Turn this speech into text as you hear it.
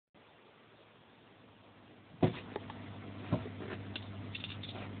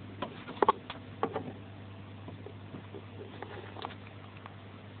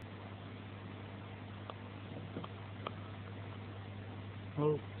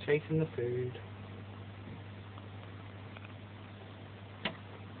chasing the food.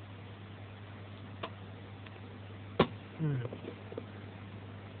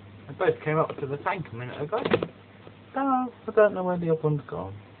 They both came up to the tank a minute ago. I don't know where the other one's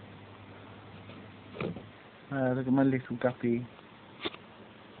gone. Look at my little guppy.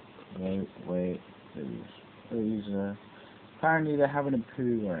 Wait. Apparently they're having a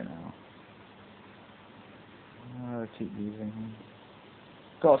poo right now. I keep using them.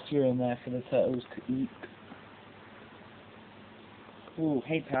 Got a few in there for the turtles to eat. Ooh,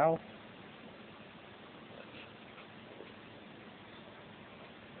 hey pal.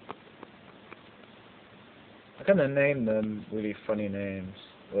 I'm gonna name them really funny names.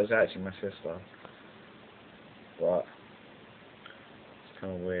 Well, it's actually my sister. But it's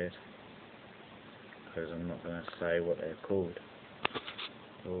kind of weird. Because I'm not gonna say what they're called.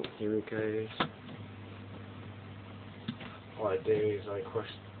 Oh, here it goes. What I do is I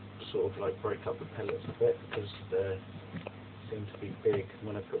sort of like break up the pellets a bit because they seem to be big.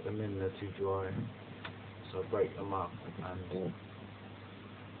 When I put them in, they're too dry. So I break them up and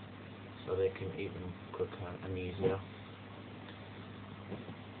so they can eat them quicker and easier.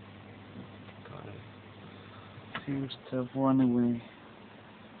 Got it. Seems to have run away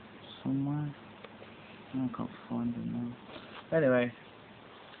somewhere. I can't find it now. Anyway,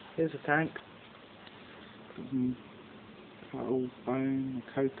 here's a tank. Turtle bone,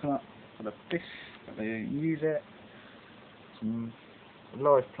 a coconut for the fish, but they don't use it. Some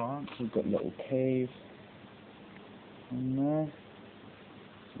live plants. We've got a little cave in there.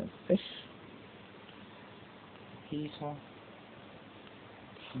 Some fish. Heater.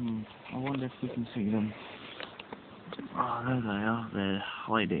 I wonder if we can see them. Oh, there they are. They're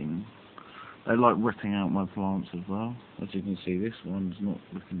hiding. They like ripping out my plants as well. As you can see, this one's not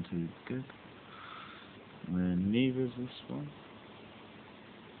looking too good. And neither is this one.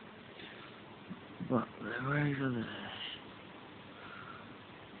 But they're right over there.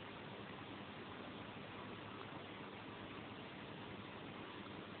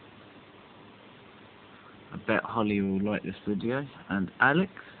 I bet Holly will like this video, and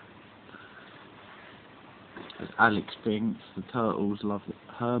Alex. As Alex thinks the turtles love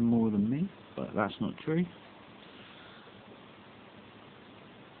her more than me, but that's not true.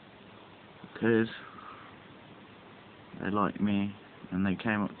 Because they like me, and they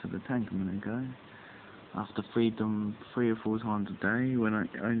came up to the tank a minute ago. After feed them 3 or 4 times a day, when I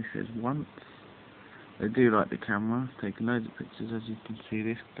only said once. They do like the camera, taking loads of pictures. As you can see,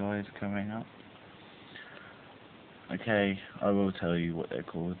 this guy is coming up. Okay, I will tell you what they're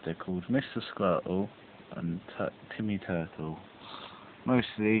called. They're called Mr. Squirtle and Timmy Turtle.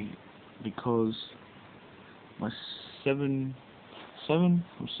 Mostly because my 7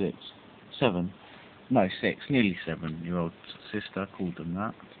 or 6? 7? No, 6, nearly 7-year-old sister called them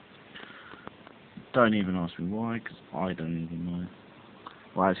that. Don't even ask me why, because I don't even know.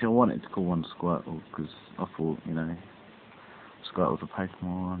 Well, actually, I wanted to call one Squirtle, because I thought, you know, Squirtle's a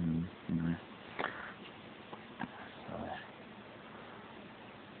Pokemon, and, you know.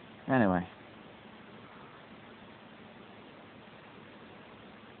 So. Anyway.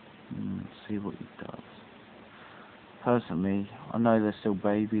 Let's see what he does. Personally, I know they're still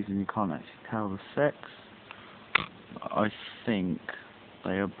babies and you can't actually tell the sex. I think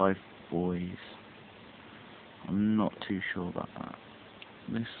they are both boys. I'm not too sure about that.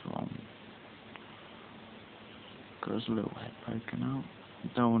 This one got his little head poking out.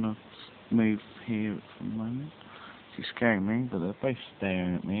 I don't want to move here for the moment. She's scaring me, but they're both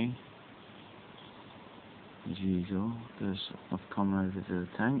staring at me. As usual, I've come over to the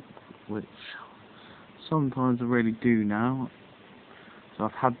tank, which sometimes I really do now. So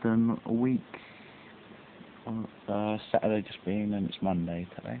I've had them a week. Saturday just been, and it's Monday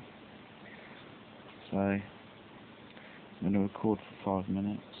today. So I'm going to record for 5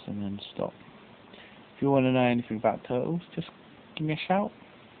 minutes and then stop. If you want to know anything about turtles, just give me a shout.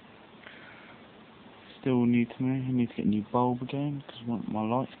 Still new to me. I need to get a new bulb again because my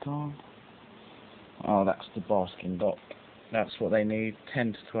light's gone. Oh, that's the basking dock. That's what they need,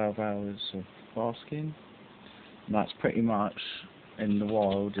 10 to 12 hours of basking. And that's pretty much, in the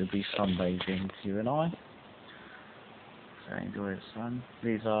wild, it'll be sunbathing for you and I. So enjoy the sun.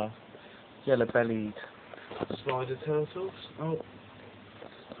 These are yellow-bellied spider turtles. Oh,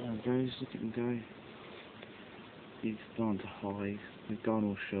 there he goes, look at him go. He's starting to hide, he's gone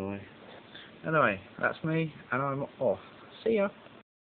all shy. Anyway, that's me, and I'm off. See ya!